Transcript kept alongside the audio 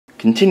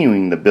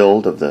Continuing the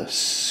build of the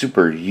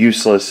super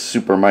useless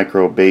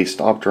Supermicro based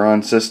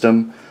Opteron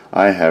system,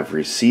 I have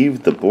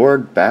received the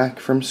board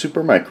back from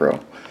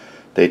Supermicro.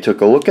 They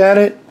took a look at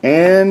it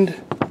and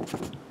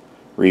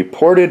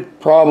reported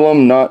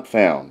problem not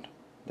found.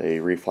 They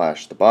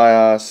reflashed the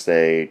BIOS,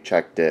 they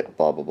checked it,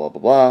 blah blah blah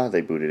blah blah, they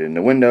booted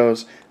into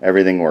Windows,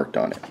 everything worked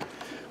on it.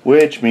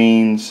 Which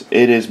means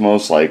it is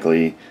most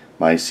likely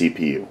my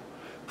CPU,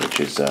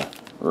 which is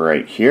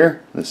right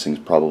here. This thing's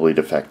probably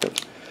defective.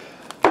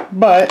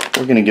 But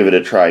we're going to give it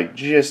a try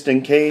just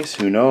in case.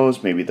 Who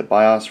knows? Maybe the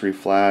BIOS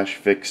reflash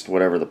fixed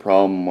whatever the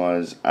problem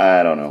was.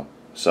 I don't know.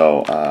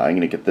 So I'm going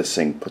to get this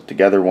thing put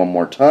together one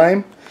more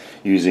time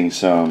using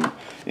some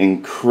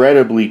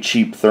incredibly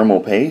cheap thermal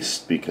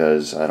paste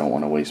because I don't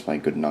want to waste my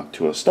good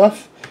Noctua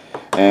stuff.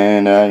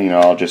 And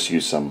I'll just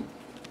use some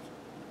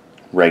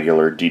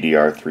regular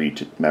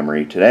DDR3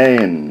 memory today,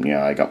 and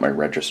I got my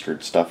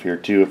registered stuff here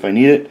too if I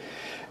need it.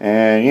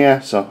 And yeah,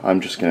 so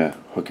I'm just gonna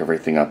hook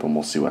everything up and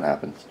we'll see what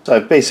happens. So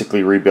I've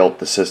basically rebuilt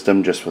the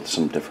system just with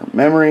some different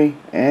memory,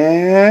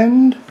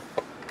 and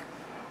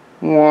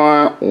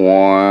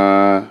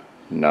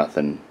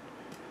nothing.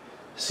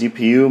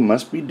 CPU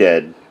must be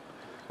dead.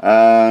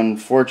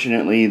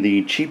 Unfortunately,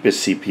 the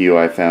cheapest CPU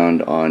I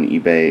found on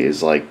eBay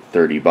is like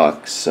 30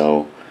 bucks,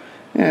 so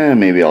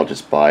maybe I'll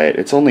just buy it.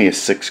 It's only a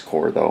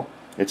 6-core though.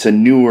 It's a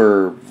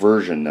newer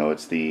version though.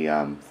 It's the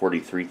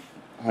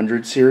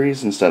 4300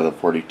 series instead of the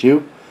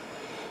 42.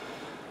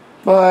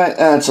 But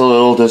that's a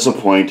little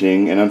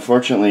disappointing, and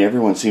unfortunately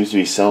everyone seems to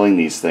be selling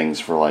these things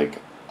for like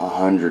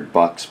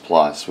 $100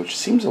 plus, which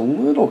seems a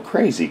little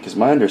crazy because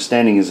my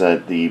understanding is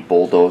that the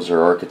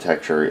bulldozer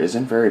architecture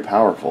isn't very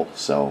powerful.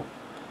 So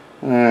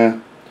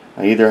I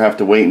either have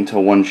to wait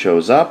until one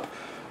shows up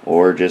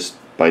or just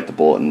bite the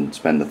bullet and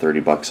spend the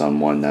 30 bucks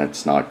on one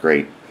that's not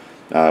great.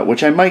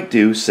 Which I might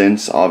do,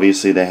 since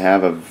obviously they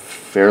have a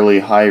fairly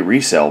high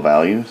resale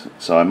value,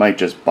 so I might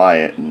just buy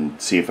it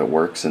and see if it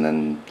works and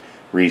then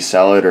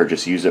resell it or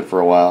just use it for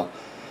a while.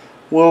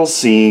 We'll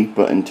see,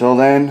 but until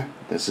then,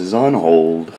 this is on hold.